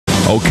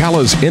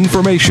Ocala's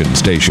information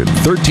station,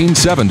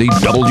 1370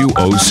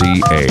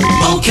 WOCA.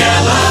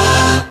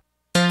 Ocala.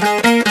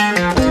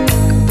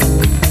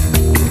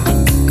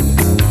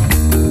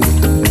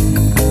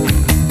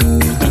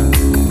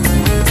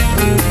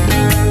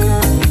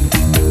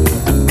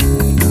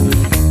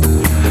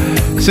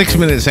 6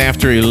 minutes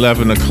after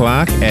 11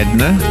 o'clock,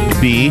 Edna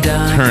B.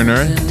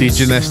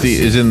 Turner-DeGeneste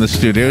is in the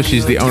studio.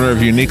 She's the owner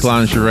of Unique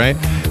Lingerie.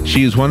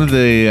 She's one of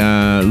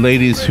the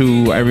ladies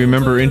who I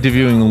remember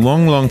interviewing a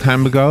long, long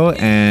time ago,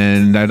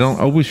 and I don't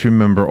always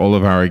remember all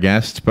of our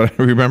guests, but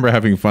I remember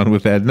having fun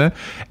with Edna,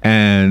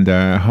 and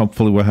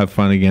hopefully we'll have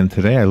fun again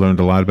today. I learned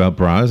a lot about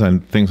bras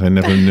and things I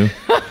never knew.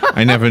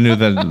 I never knew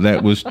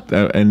that was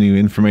any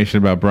information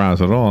about bras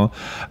at all,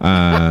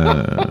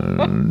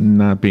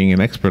 not being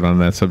an expert on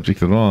that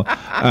subject at all.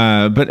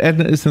 But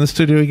Edna is in the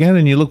studio again,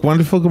 and you look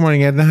wonderful. Good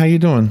morning, Edna. How you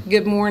doing?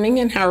 Good morning,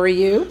 and how are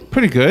you?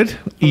 Pretty good.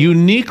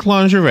 Unique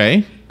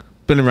Lingerie.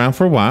 Been around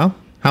for a while.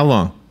 How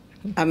long?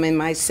 I'm in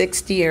my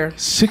 6th year.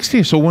 6th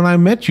year. So when I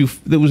met you,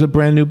 it was a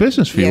brand new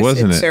business for you,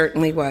 wasn't it? Yes, it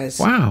certainly was.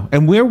 Wow.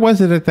 And where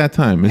was it at that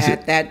time?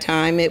 At that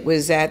time, it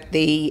was at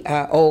the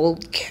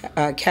old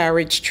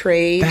carriage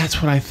trade.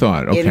 That's what I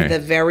thought. Okay. In the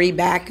very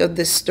back of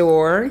the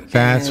store.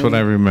 That's what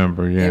I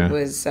remember, yeah. It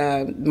was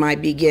my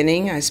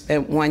beginning. I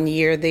spent 1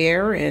 year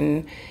there,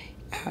 and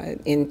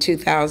in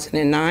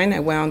 2009, I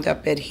wound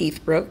up at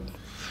Heathbrook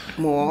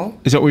Mall.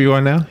 Is that where you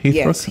are now? Heathbrook?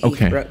 Yes,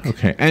 Heathbrook.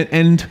 Okay.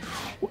 And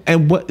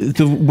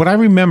what I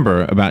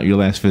remember about your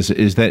last visit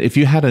is that if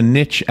you had a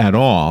niche at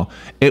all,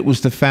 it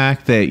was the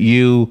fact that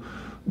you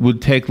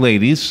would take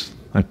ladies.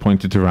 I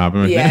pointed to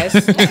Robin. Yes,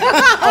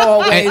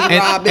 always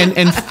Robin.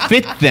 And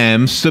fit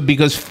them,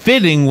 because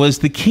fitting was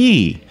the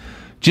key.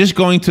 Just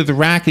going to the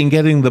rack and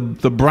getting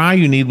the bra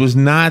you need was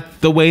not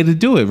the way to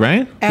do it,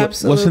 right?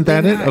 Absolutely Wasn't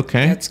that not. it?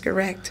 Okay. That's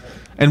correct.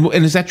 And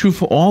is that true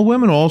for all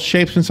women, all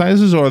shapes and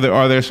sizes, or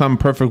are there some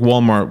perfect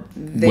Walmart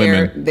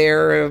women?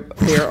 There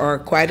are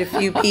quite a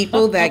few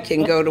people that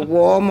can go to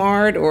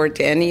Walmart or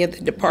to any of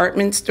the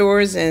department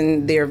stores,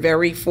 and they're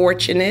very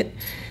fortunate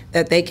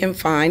that they can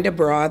find a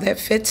bra that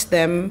fits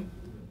them.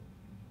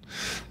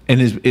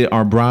 And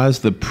are bras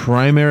the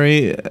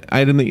primary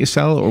item that you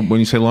sell, or when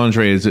you say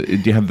lingerie, do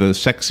you have the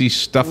sexy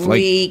stuff?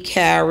 We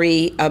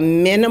carry a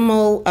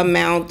minimal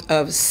amount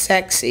of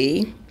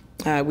sexy.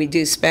 We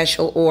do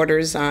special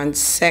orders on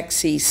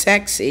sexy,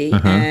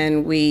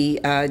 and we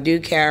do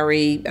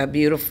carry a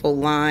beautiful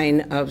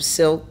line of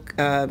silk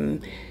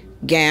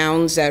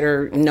gowns that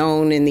are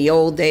known in the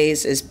old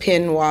days as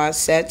pinwa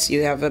sets.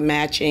 You have a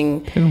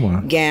matching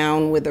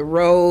gown with a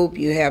robe.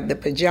 You have the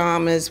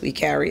pajamas. We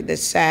carry the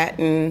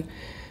satin,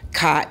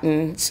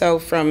 cotton. So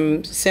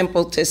from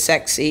simple to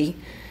sexy,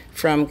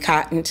 from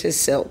cotton to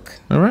silk.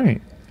 All right.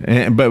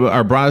 But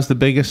are bras the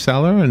biggest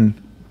seller?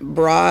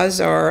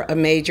 Bras are a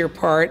major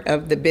part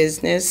of the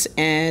business,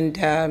 and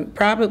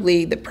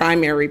probably the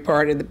primary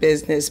part of the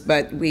business,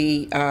 but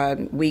we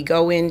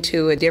go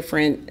into a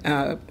different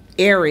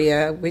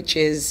area, which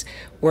is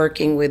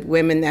working with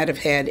women that have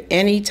had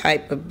any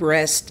type of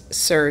breast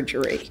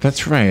surgery.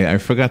 That's right. I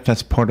forgot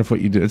that's part of what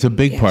you do. It's a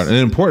big part, an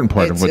important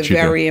part of what you do.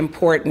 It's a very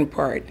important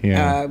part.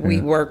 We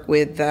work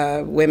with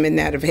women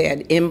that have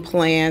had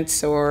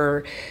implants,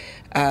 or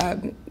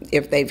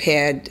if they've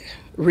had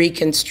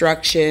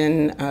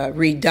reconstruction,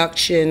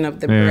 reduction of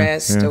the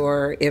breast,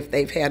 or if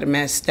they've had a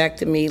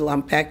mastectomy,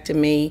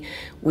 lumpectomy.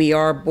 We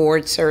are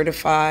board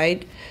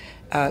certified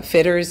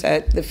fitters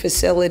at the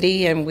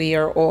facility, and we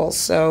are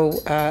also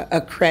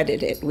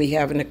accredited. We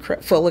have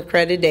full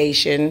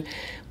accreditation,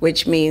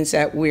 which means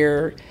that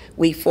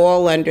we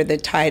fall under the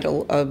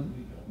title of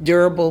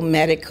durable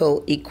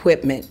medical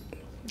equipment.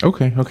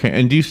 Okay.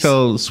 And do you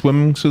sell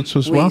swimsuits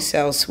as well? We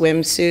sell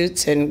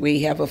swimsuits, and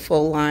we have a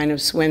full line of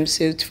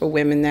swimsuits for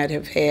women that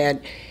have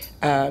had,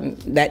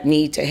 that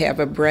need to have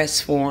a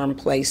breast form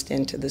placed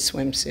into the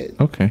swimsuit.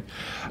 Okay.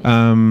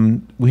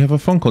 We have a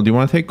phone call. Do you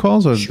want to take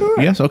calls?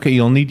 Sure. Yes? Okay,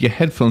 you'll need your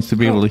headphones to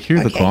be able to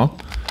hear the call.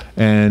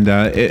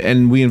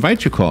 And we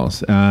invite your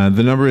calls.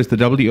 The number is the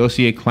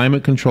WOCA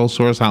Climate Control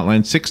Source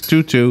Hotline,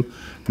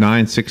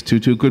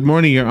 622-9622. Good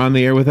morning. You're on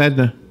the air with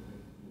Edna.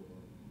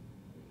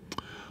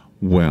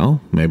 Well,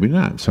 maybe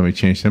not. Somebody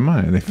changed their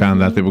mind. They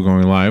found out they were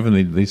going live, and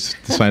they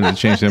decided to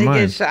change their mind.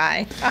 They get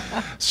shy.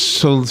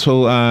 So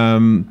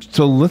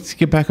let's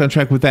get back on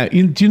track with that.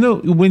 Do you know,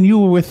 when you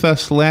were with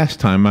us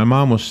last time, my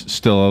mom was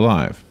still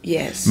alive.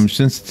 Yes.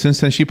 Since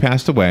then, she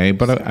passed away.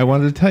 But I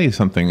wanted to tell you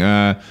something.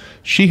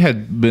 She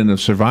had been a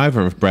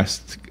survivor of a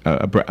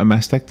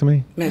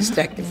mastectomy.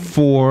 Mastectomy.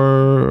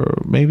 For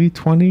maybe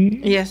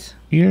 20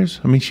 years.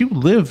 I mean, she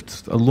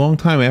lived a long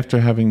time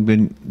after having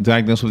been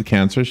diagnosed with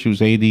cancer. She was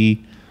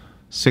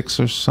 86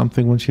 or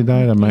something when she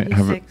died. I might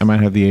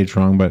have the age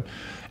wrong, but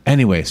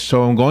anyway,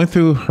 so I'm going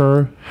through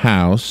her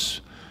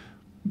house,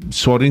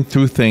 sorting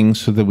through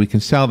things so that we can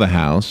sell the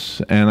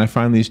house, and I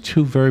find these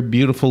two very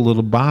beautiful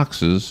little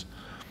boxes,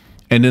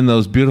 and in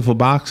those beautiful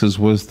boxes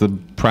was the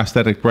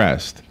prosthetic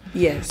breast.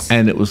 Yes.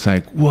 And it was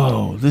like,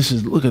 whoa,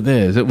 look at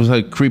this. It was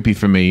like creepy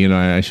for me. You know,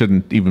 I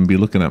shouldn't even be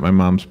looking at my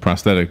mom's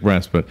prosthetic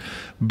breast,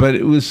 but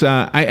it was,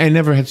 I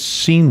never had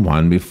seen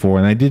one before,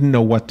 and I didn't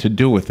know what to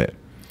do with it.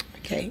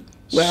 Okay.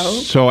 Well,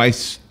 so I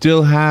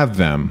still have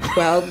them.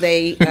 Well,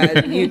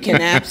 you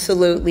can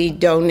absolutely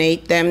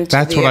donate them to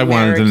That's the what I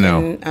American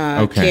wanted to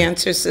know. Okay.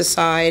 Cancer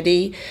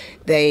Society.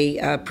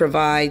 They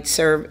provide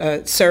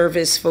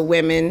service for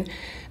women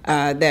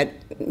that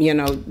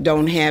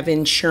don't have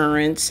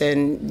insurance,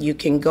 and you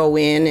can go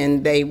in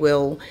and they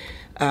will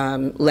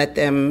let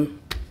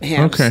them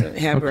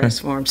have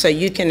breast form. So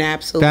you can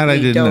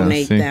absolutely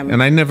donate them.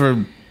 And I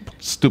never.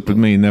 Stupid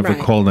me, never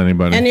called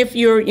anybody. And if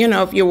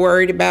you're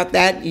worried about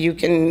that, you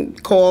can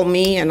call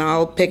me and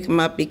I'll pick them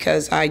up,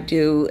 because I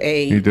do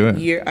You do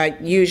it? I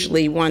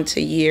usually once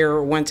a year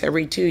or once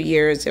every 2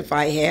 years, if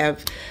I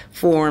have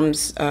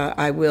forms,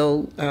 I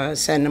will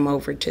send them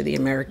over to the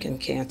American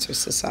Cancer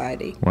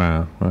Society.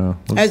 Wow.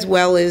 As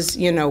well as,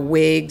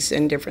 wigs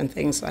and different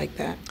things like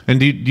that.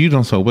 And you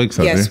don't sell wigs,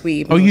 though, Yes, do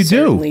we you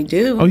certainly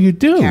do. Oh, you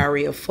do?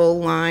 Carry a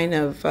full line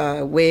of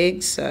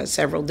wigs,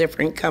 several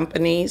different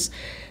companies.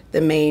 The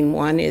main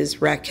one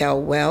is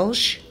Raquel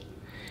Welch,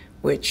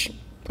 which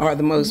are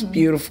the most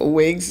beautiful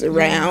wigs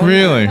around.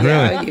 Really?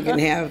 You can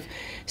have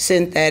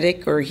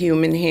synthetic or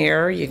human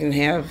hair. You can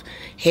have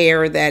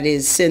hair that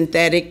is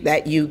synthetic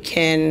that you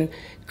can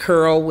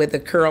curl with a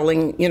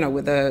curling,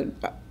 with a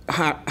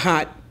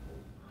hot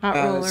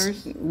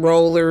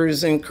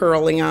rollers and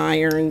curling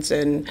irons,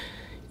 and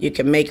you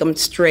can make them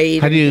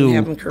straight. How do you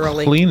have them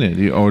curly. Clean it?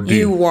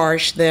 You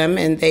wash them,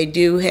 and they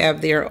do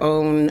have their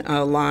own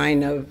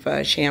line of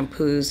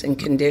shampoos and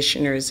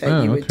conditioners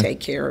that you would take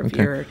care of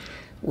your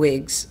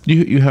wigs.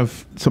 You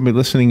have somebody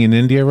listening in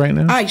India right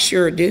now? I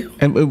sure do.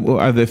 And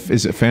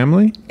is it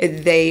family?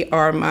 They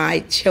are my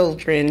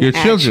children. Your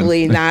children?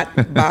 Actually,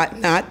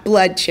 not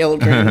blood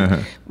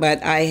children,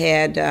 but I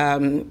had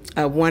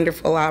a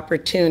wonderful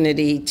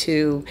opportunity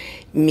to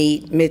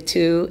meet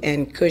Mitu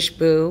and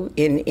Kushbu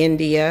in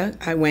India.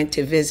 I went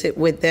to visit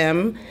with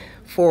them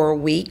for a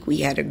week. We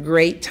had a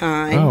great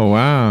time. Oh,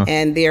 wow.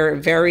 And they're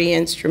very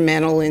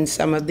instrumental in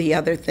some of the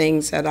other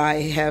things that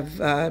I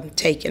have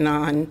taken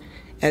on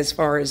as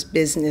far as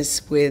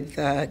business with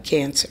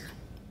cancer.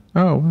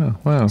 Oh,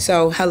 wow.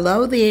 So,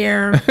 hello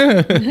there,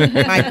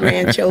 my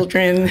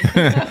grandchildren.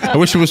 I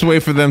wish there was a way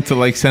for them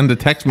to send a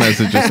text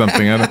message or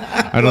something.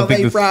 I don't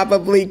think they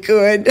probably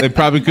could. They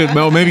probably could.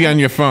 Well, maybe on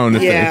your phone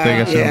if they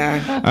get some.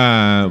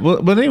 Yeah.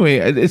 But anyway,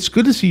 it's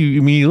good to see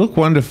you. I mean, you look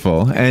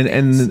wonderful,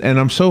 and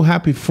I'm so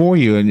happy for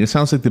you. And it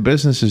sounds like the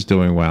business is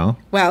doing well.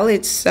 Well,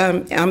 it's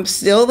I'm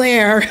still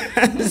there,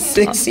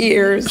 6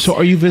 years. So,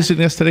 are you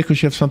visiting us today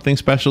because you have something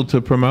special to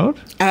promote?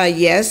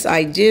 Yes,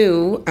 I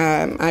do.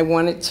 I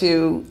wanted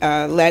to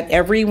let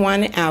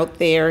everyone out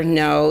there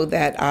know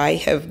that I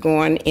have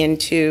gone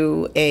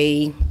into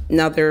my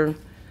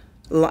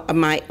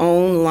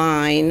own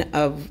line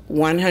of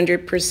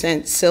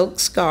 100%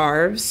 silk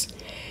scarves.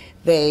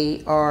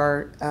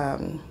 They're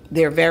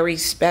very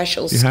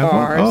special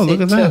scarves. Oh,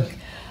 look at that. It took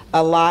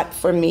a lot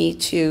for me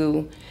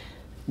to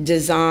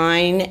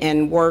design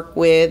and work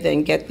with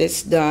and get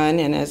this done.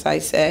 And as I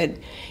said,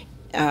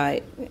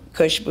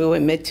 Kushbu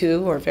and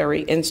Mitu are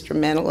very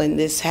instrumental in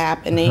this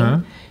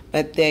happening.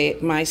 But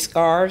my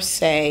scarves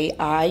say,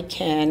 "I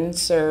can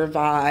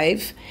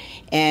survive,"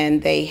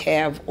 and they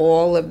have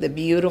all of the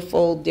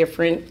beautiful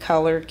different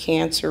color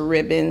cancer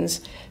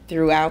ribbons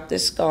throughout the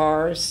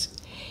scarves,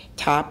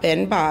 top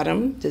and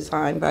bottom,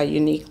 designed by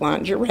Unique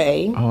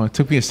Lingerie. Oh, it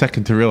took me a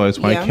second to realize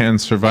why "can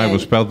survive"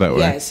 was spelled that way.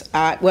 Yes.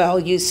 Well,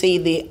 you see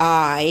the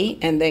I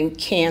and then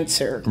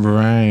cancer.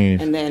 Right.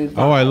 And then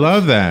Oh, I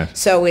love that.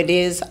 So it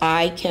is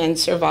 "I can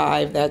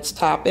survive." That's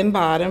top and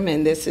bottom,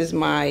 and this is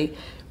my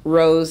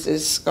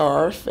roses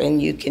scarf,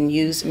 and you can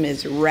use them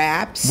as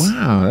wraps.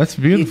 Wow, that's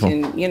beautiful.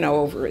 You can,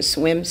 over a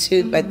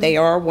swimsuit, but they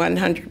are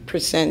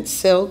 100%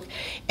 silk,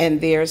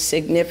 and they're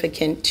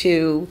significant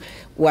to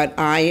what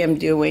I am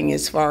doing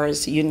as far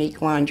as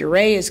Unique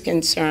Lingerie is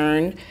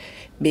concerned,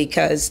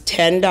 because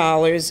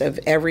 $10 of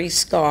every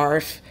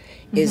scarf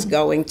is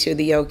going to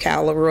the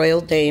Ocala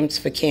Royal Dames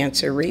for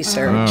cancer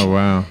research. Oh,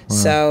 wow.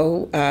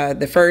 So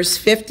the first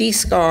 50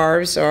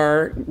 scarves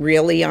are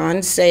really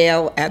on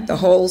sale at the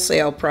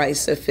wholesale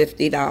price of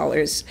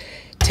 $50.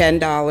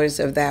 $10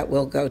 of that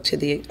will go to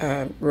the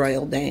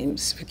Royal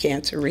Dames for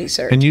cancer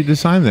research. And you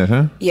designed that,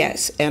 huh?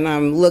 Yes, and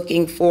I'm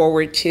looking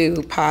forward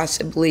to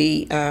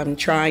possibly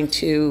trying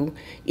to,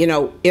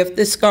 if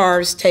the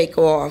scarves take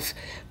off,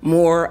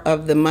 more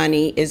of the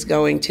money is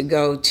going to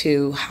go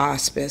to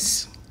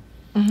hospice.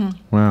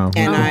 Wow.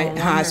 And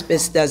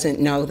hospice doesn't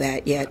know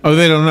that yet. Oh,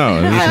 they don't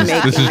know.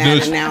 This is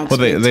news. Well,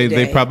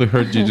 they probably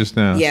heard you just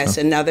now. Yes,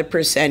 so. Another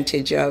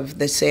percentage of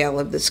the sale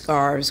of the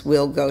scarves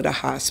will go to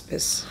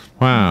hospice.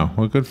 Wow.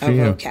 Well, good for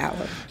you.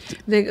 Ocala.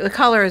 The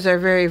colors are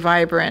very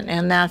vibrant,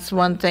 and that's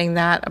one thing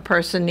that a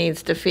person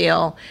needs to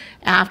feel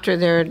after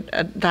they're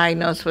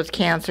diagnosed with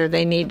cancer.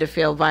 They need to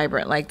feel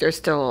vibrant, like they're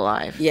still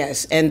alive.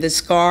 Yes, and the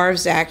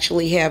scarves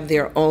actually have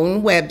their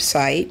own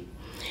website.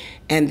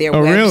 And their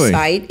really?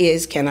 website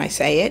is, can I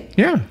say it?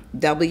 Yeah.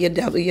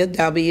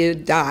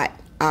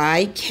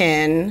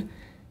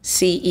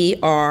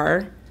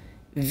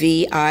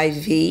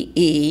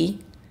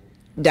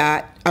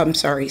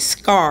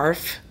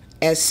 scarf,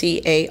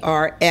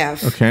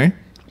 SCARF. Okay.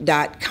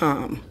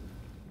 .com.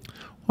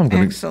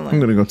 Excellent. I'm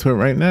going to go to it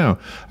right now.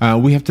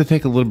 We have to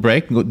take a little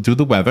break and go do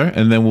the weather,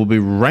 and then we'll be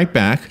right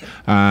back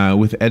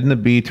with Edna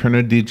B.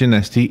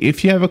 Turner-DeGeneste.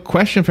 If you have a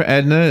question for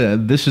Edna,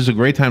 this is a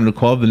great time to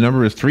call. The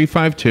number is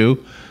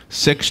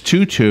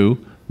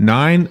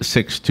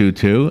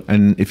 352-622-9622.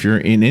 And if you're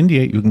in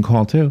India, you can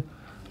call too.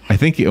 I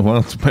think, it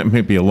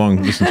may be a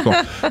long distance call.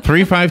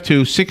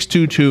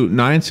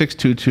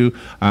 352-622-9622.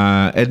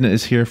 Edna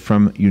is here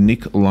from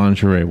Unique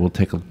Lingerie. We'll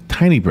take a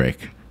tiny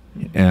break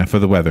for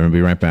the weather and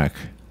be right back.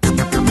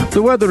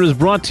 The weather is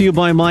brought to you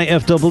by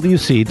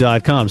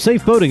myfwc.com.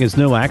 Safe boating is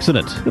no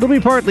accident. It'll be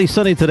partly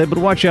sunny today, but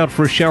watch out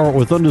for a shower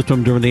or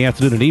thunderstorm during the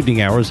afternoon and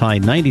evening hours, high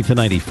 90 to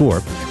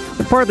 94.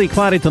 And partly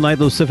cloudy tonight,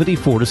 low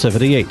 74 to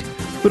 78.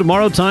 For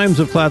tomorrow, times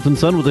of clouds and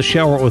sun with a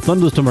shower or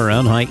thunderstorm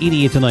around, high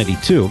 88 to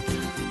 92.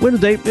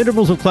 Wednesday,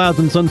 intervals of clouds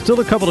and sun,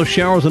 still a couple of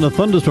showers and a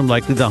thunderstorm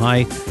likely, the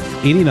high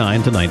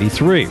 89 to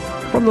 93.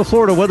 From the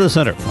Florida Weather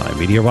Center, I'm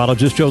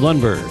meteorologist Joe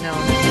Lundberg.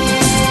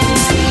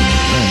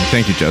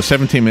 Thank you, Joe.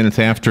 17 minutes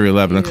after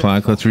 11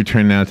 o'clock. Let's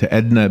return now to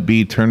Edna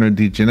B.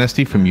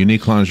 Turner-DeGeneste from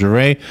Unique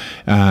Lingerie.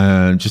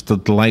 Just a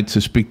delight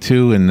to speak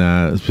to, and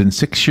it's been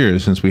 6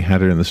 years since we had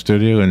her in the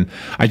studio. And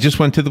I just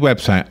went to the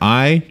website,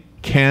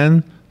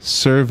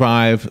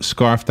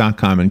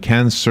 icansurvivescarf.com, and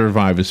can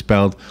survive is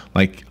spelled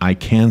like I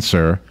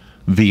cancer.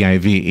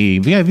 V-I-V-E.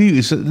 V-I-V,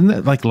 isn't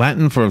that like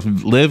Latin for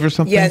live or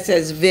something? Yes,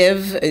 as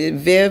Viv.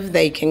 Viv,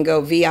 they can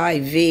go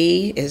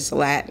V-I-V is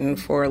Latin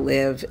for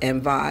live,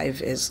 and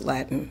Vive is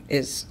Latin,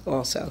 is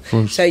also.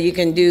 So you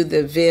can do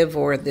the Viv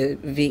or the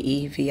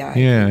V-E,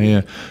 V-I-V.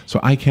 Yeah. So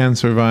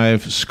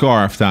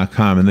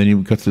icansurvivescarf.com, and then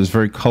you go to this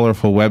very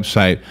colorful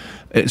website.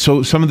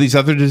 So some of these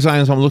other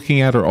designs I'm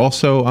looking at are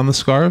also on the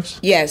scarves?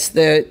 Yes,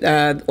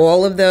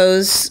 all of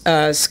those,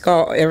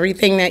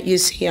 everything that you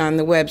see on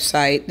the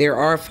website, there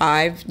are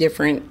 5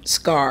 different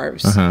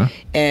scarves.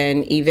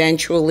 And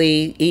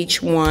eventually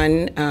each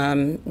one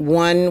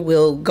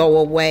will go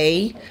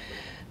away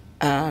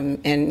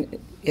and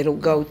it'll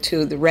go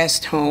to the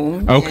rest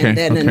home. Okay. And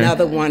then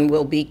another one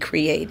will be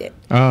created.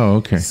 Oh,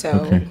 okay.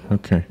 So,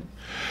 Okay.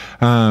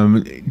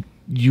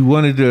 You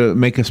wanted to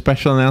make a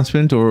special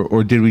announcement,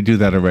 or did we do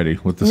that already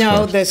with the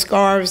scarves? No, the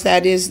scarves,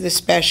 that is the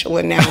special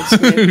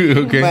announcement.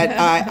 Okay. But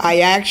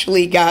I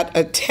actually got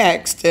a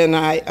text, and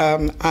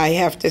I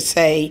have to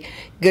say,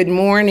 good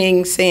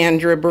morning,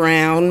 Sandra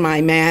Brown,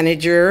 my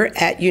manager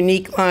at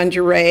Unique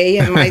Lingerie,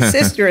 and my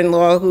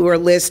sister-in-law who are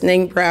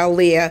listening,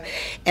 Braulia,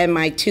 and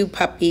my 2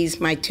 puppies,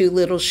 my 2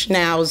 little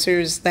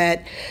schnauzers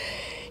that...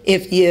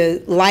 If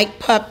you like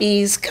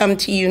puppies, come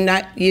to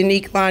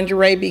Unique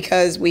Lingerie,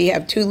 because we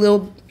have 2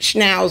 little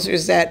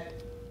schnauzers that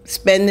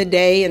spend the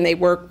day and they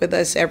work with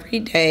us every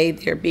day.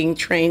 They're being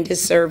trained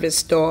as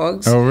service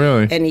dogs. Oh,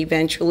 really? And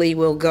eventually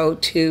we'll go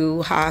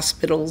to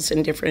hospitals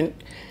and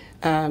different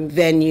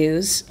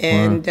venues.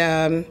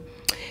 And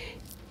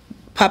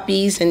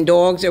puppies and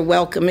dogs are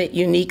welcome at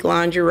Unique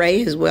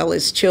Lingerie, as well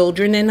as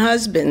children and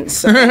husbands.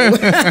 So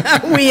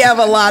we have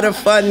a lot of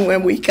fun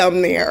when we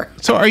come there.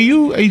 So do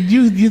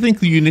you think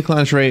the Unique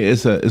Lingerie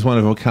is one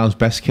of WOCA's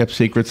best kept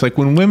secrets? Like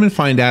when women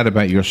find out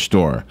about your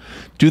store,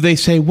 do they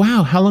say,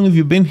 wow, how long have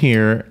you been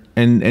here?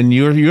 And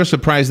you're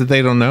surprised that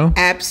they don't know?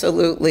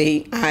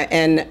 Absolutely,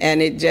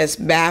 and it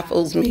just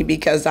baffles me,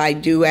 because I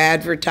do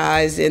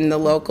advertise in the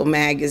local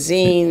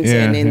magazines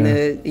and in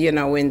the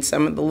in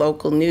some of the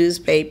local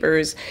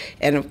newspapers,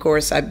 and of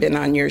course I've been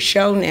on your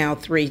show now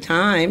 3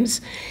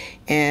 times.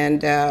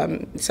 And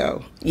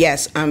so,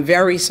 yes, I'm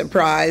very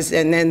surprised.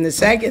 And then the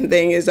second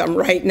thing is I'm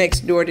right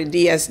next door to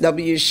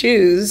DSW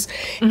Shoes,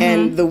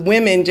 and the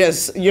women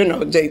just,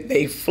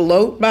 they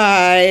float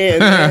by.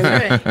 And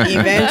then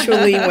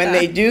eventually, when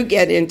they do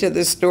get into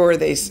the store,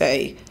 they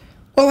say,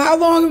 well, how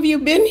long have you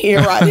been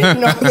here? I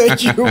didn't know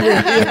that you were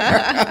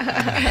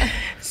here.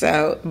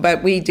 So,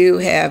 but we do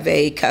have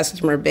a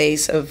customer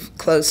base of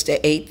close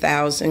to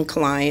 8,000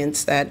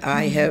 clients that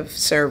I have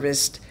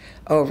serviced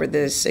over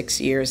the 6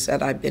 years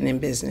that I've been in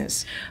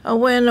business.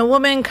 When a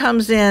woman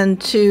comes in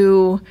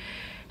to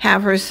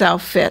have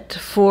herself fit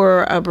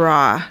for a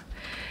bra,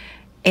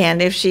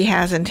 and if she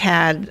hasn't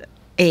had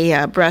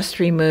a breast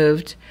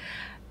removed,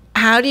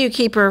 how do you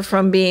keep her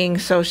from being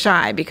so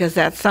shy? Because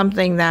that's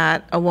something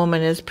that a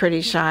woman is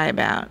pretty shy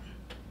about.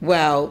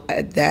 Well,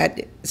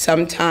 that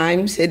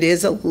sometimes it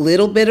is a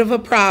little bit of a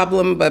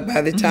problem, but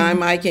by the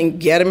time I can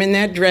get them in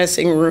that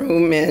dressing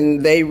room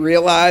and they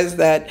realize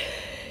that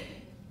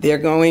they're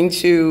going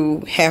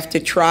to have to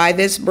try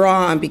this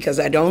bra on, because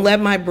I don't let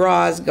my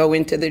bras go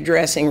into the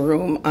dressing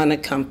room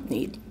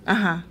unaccompanied.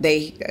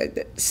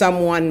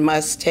 Someone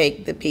must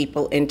take the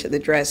people into the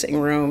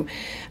dressing room.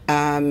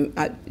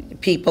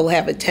 People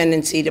have a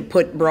tendency to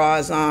put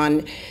bras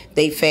on,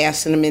 they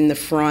fasten them in the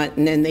front,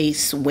 and then they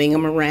swing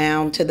them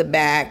around to the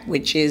back,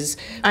 which is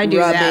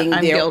rubbing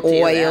their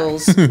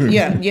oils.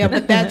 Yeah,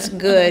 but that's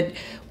good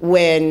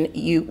when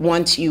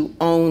once you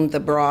own the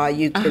bra,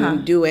 you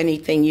can do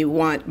anything you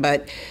want.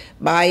 But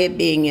by it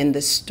being in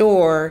the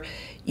store,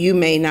 you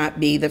may not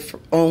be the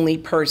only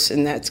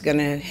person that's going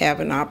to have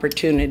an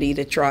opportunity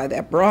to try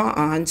that bra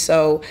on.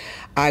 So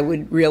I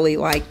would really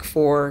like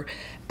for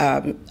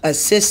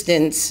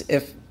assistance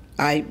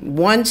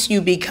once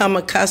you become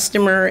a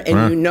customer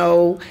and you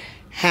know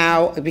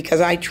how, because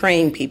I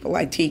train people,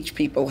 I teach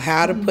people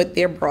how to put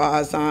their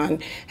bras on,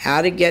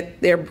 how to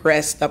get their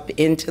breast up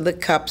into the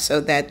cup so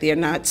that they're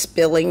not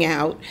spilling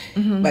out,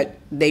 but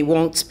they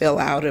won't spill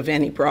out of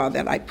any bra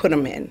that I put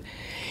them in.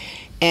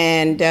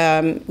 And,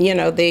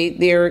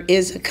 there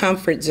is a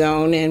comfort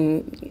zone,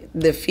 and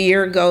the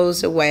fear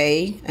goes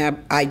away,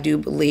 I do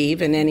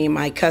believe, and any of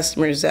my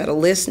customers that are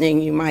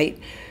listening, you might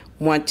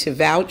want to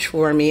vouch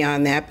for me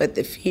on that, but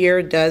the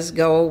fear does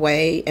go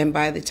away, and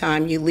by the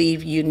time you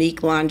leave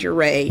Unique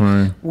Lingerie,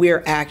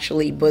 we're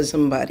actually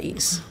bosom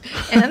buddies.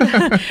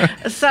 And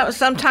so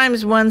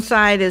sometimes one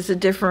side is a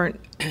different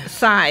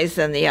size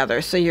than the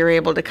other, so you're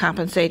able to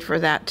compensate for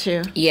that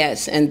too.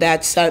 Yes, and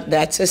that's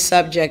a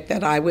subject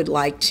that I would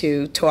like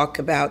to talk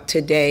about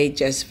today,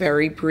 just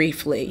very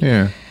briefly.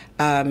 Yeah.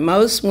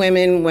 Most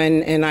women,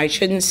 and I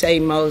shouldn't say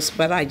most,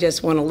 but I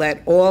just want to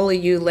let all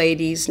of you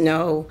ladies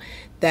know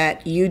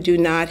that you do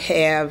not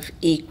have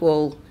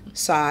equal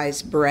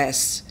size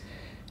breasts.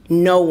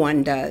 No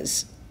one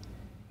does.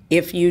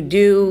 If you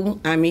do,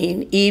 I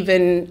mean,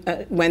 even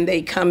when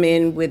they come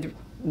in with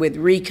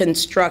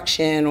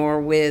reconstruction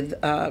or with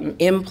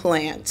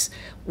implants,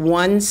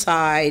 one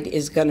side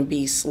is going to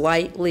be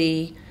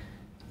slightly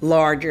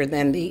larger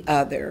than the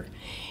other.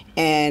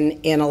 And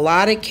in a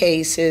lot of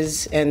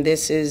cases, and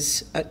this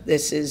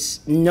is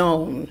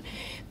known,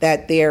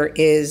 that there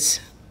is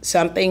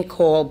something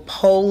called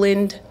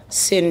Poland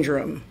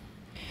syndrome.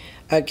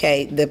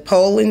 Okay, the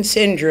Poland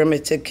syndrome,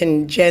 it's a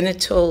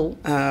congenital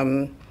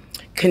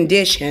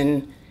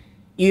condition,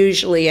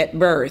 usually at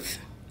birth,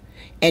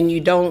 and you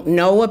don't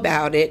know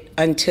about it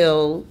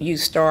until you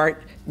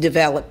start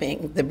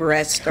developing, the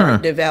breasts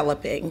start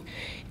developing,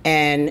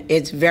 and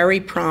it's very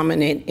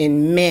prominent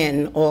in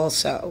men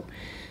also.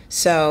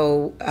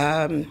 So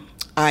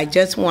I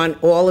just want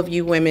all of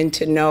you women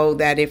to know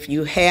that if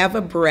you have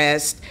a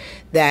breast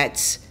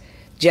that's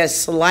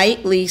just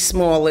slightly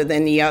smaller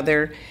than the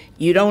other,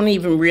 you don't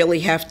even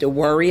really have to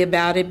worry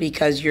about it,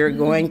 because you're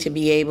going to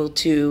be able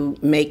to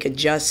make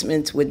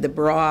adjustments with the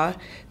bra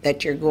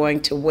that you're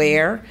going to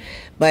wear.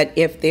 But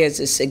if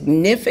there's a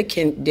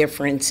significant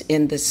difference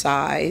in the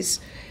size,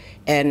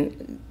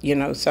 and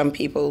some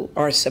people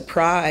are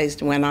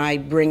surprised when I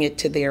bring it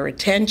to their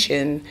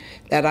attention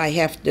that I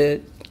have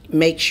to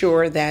make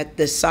sure that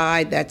the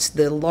side that's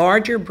the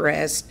larger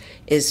breast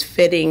is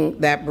fitting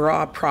that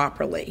bra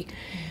properly.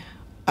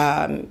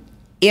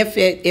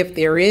 If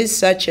there is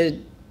such a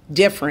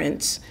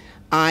difference,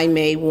 I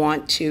may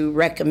want to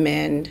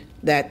recommend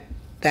that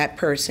that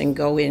person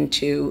go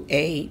into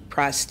a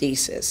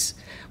prosthesis,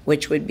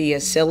 which would be a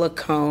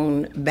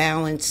silicone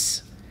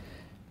balance.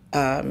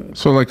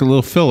 So like a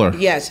little filler?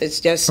 Yes, it's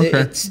just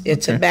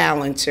it's a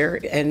balancer,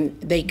 and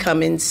they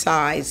come in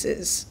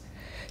sizes.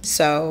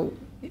 So.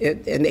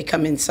 And they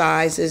come in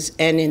sizes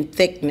and in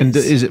thickness. And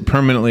is it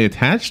permanently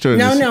attached? Or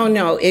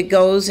No. It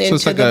goes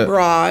into like the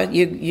bra.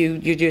 You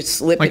just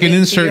slip like it an into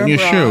insert in your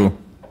bra. shoe.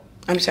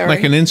 I'm sorry?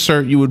 Like an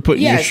insert you would put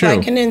in your shoe? Yes,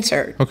 like an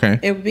insert. Okay.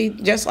 It would be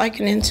just like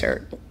an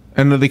insert.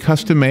 And are they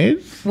custom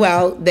made?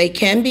 Well, they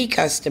can be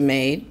custom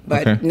made,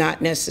 but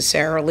not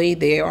necessarily.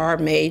 They are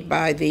made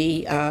by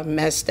the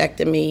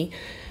mastectomy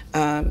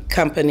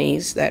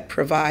companies that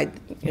provide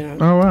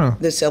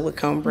the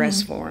silicone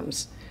breast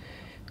forms.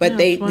 But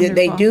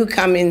they do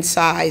come in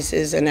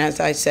sizes, and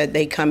as I said,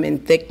 they come in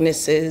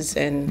thicknesses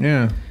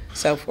and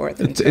so forth.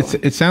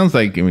 It sounds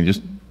like, I mean,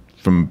 just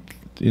from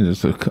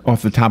just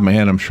off the top of my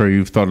head, I'm sure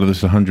you've thought of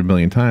this 100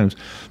 million times,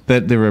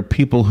 that there are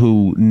people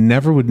who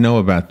never would know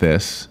about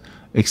this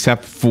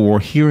except for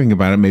hearing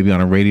about it maybe on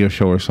a radio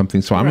show or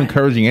something. So I'm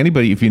encouraging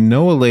anybody, if you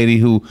know a lady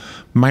who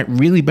might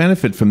really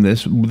benefit from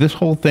this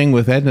whole thing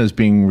with Edna is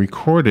being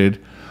recorded.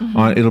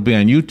 It'll be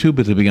on YouTube.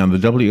 It'll be on the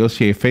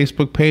WOCA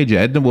Facebook page.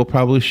 Edna will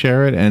probably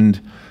share it,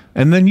 and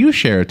then you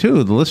share it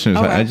too, the listeners.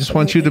 I just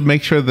want you to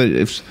make sure that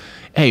if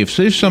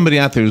there's somebody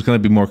out there who's going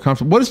to be more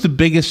comfortable. What is the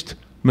biggest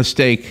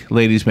mistake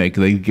ladies make?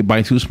 They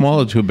buy too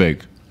small or too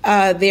big?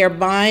 They're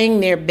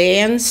buying their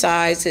band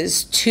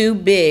sizes too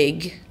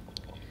big,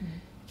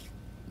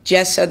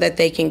 just so that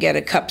they can get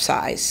a cup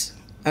size.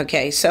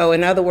 Okay, so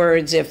in other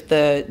words, if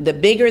the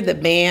bigger the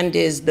band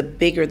is, the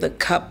bigger the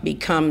cup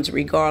becomes,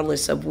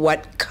 regardless of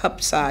what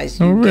cup size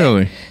you get.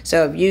 Really?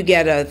 So if you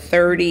get a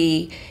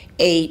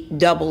 38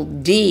 double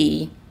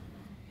D,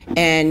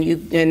 and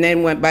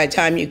then by the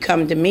time you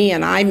come to me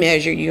and I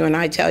measure you and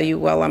I tell you,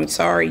 well, I'm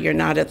sorry, you're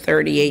not a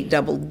 38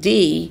 double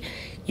D,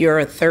 you're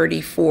a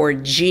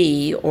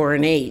 34G or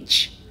an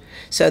H.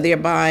 So they're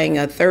buying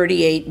a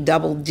 38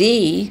 double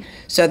D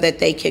so that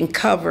they can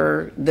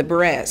cover the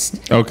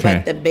breast. Okay.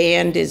 But the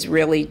band is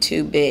really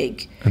too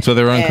big. And so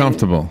they're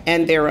uncomfortable.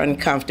 And they're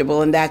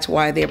uncomfortable, and that's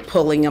why they're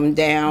pulling them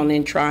down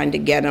and trying to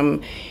get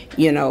them,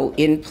 you know,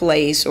 in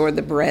place, or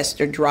the breasts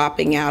are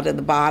dropping out of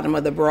the bottom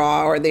of the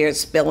bra, or they're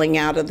spilling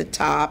out of the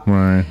top.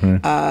 Right.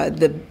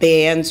 The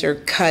bands are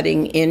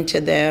cutting into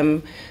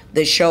them.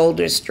 The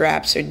shoulder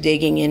straps are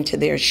digging into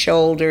their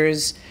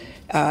shoulders,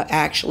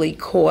 actually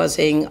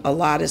causing a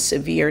lot of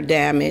severe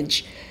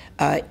damage,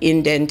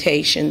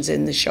 indentations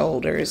in the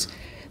shoulders.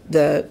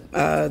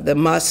 The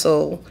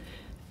muscle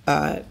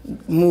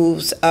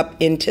moves up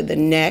into the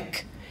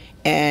neck,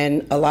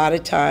 and a lot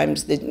of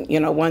times,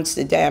 once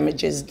the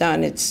damage is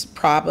done, it's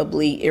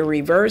probably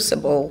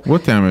irreversible.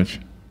 What damage?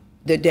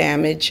 The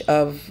damage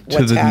of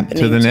what's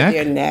happening to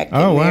their neck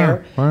oh,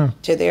 and wow.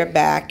 to their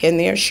back and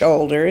their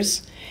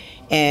shoulders,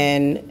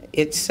 and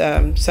it's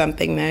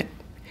something that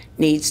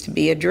needs to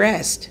be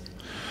addressed.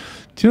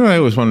 Do you know what I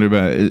always wondered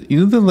about?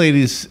 You know the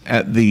ladies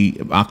at the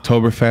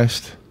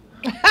Oktoberfest?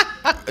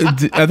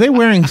 Are they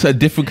wearing a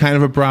different kind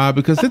of a bra?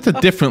 Because it's a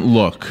different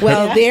look.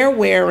 Well, they're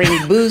wearing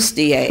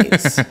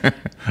bustiers.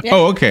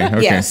 Oh,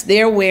 okay. Yes,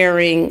 they're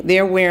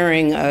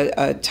wearing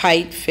a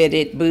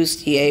tight-fitted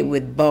bustier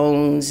with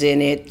bones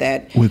in it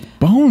that. With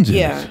bones in it?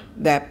 Yeah,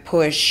 that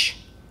push.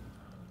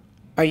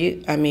 Are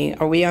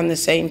we on the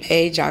same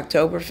page?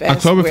 Oktoberfest.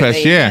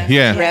 Oktoberfest,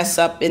 yeah. Dress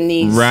up in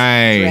these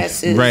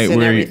dresses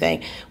and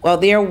everything. Well,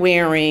 they're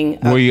wearing.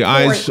 Where your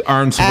eyes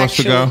aren't supposed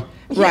to go.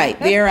 Right,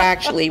 they're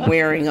actually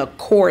wearing a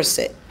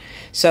corset.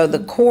 So the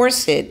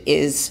corset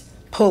is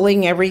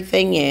pulling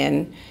everything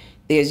in.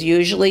 There's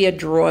usually a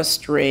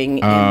drawstring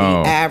in the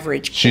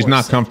average corset. She's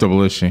not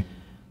comfortable, is she?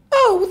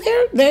 Oh,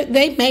 they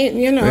may,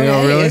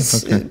 really?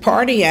 It's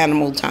party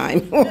animal time.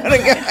 What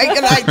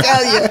can I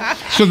tell you?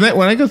 So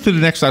when I go to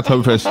the next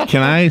Oktoberfest,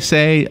 can I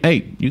say,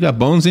 hey, you got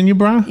bones in your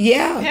bra?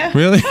 Yeah.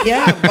 Really?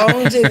 Yeah,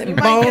 bones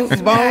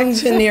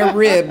in their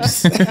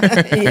ribs.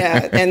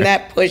 Yeah, and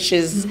that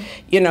pushes,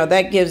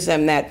 that gives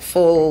them that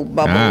full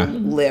bubble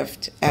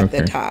lift at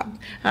the top.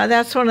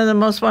 That's one of the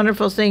most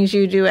wonderful things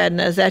you do,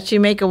 Edna, is that you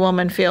make a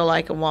woman feel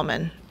like a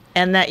woman,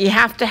 and that you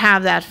have to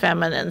have that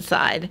feminine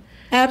side.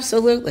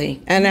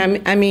 Absolutely, and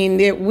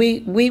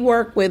we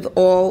work with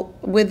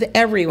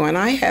everyone.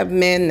 I have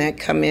men that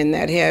come in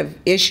that have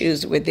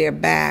issues with their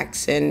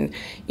backs, and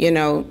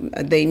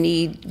they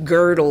need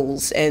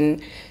girdles,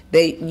 and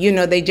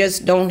they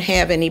just don't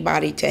have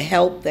anybody to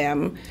help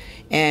them.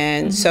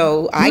 And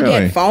so I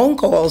get phone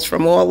calls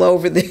from all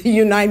over the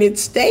United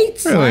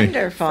States. Really?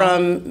 Wonderful.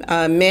 From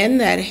men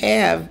that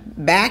have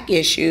back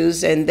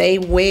issues, and they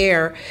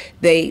wear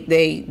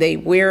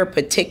a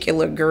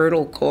particular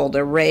girdle called a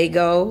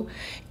Rago,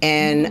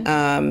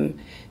 and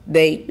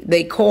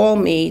they call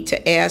me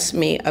to ask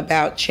me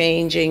about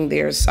changing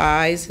their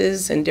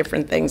sizes and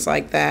different things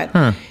like that.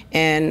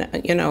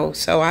 And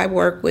so I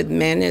work with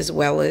men as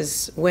well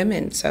as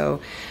women.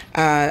 So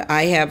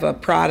I have a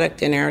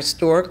product in our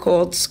store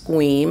called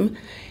Squeam,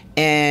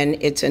 and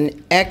it's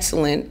an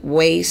excellent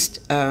waist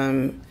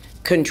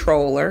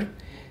controller.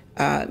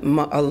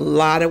 A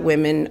lot of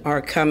women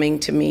are coming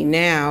to me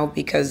now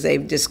because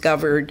they've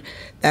discovered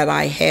that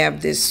I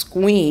have this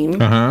Squeam,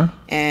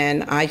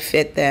 and I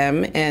fit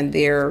them, and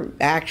they're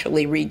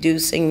actually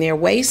reducing their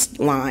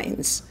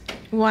waistlines.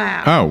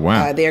 Wow. Oh,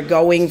 wow. They're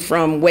going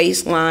from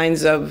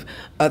waistlines of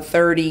a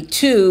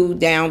 32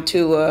 down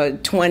to a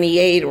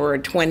 28 or a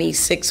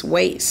 26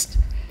 waist.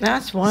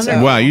 That's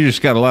wonderful. Wow, you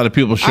just got a lot of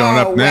people showing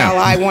up now.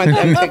 Well, I want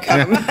them to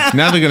come.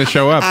 Now they're going to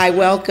show up. I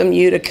welcome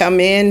you to come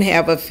in,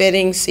 have a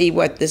fitting, see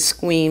what the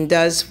Squeam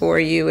does for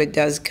you. It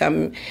does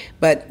come,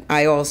 but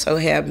I also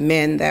have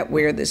men that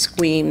wear the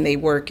Squeam. They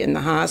work in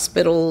the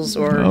hospitals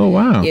or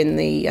in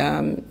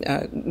the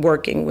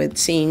working with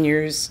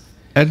seniors.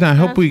 Edna, I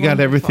hope we got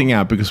everything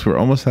out because we're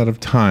almost out of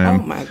time.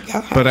 Oh, my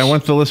gosh. But I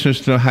want the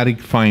listeners to know how to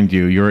find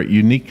you. You're at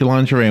Unique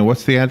Lingerie, and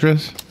what's the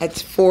address?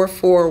 It's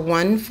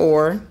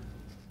 4414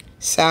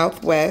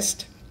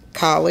 Southwest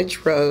College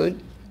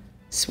Road,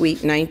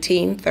 Suite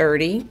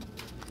 1930.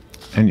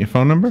 And your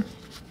phone number?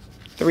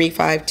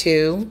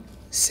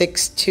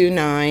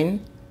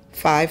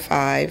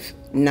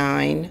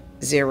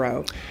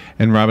 352-629-5590.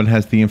 And Robin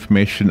has the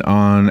information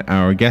on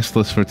our guest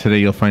list for today.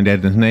 You'll find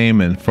Edna's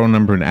name and phone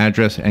number and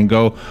address, and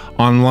go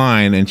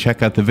online and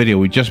check out the video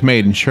we just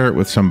made and share it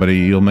with somebody.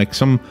 You'll make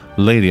some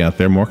lady out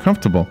there more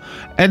comfortable.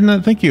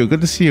 Edna, thank you. Good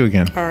to see you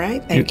again. All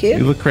right, thank you.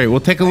 You look great. We'll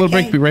take a little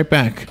break. Be right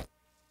back.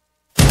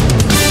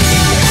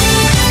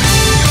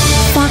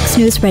 Fox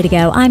News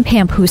Radio, I'm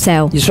Pam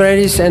Puso.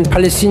 Israelis and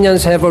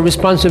Palestinians have a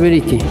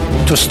responsibility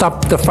to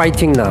stop the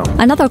fighting now.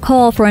 Another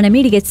call for an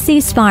immediate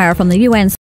ceasefire from the UN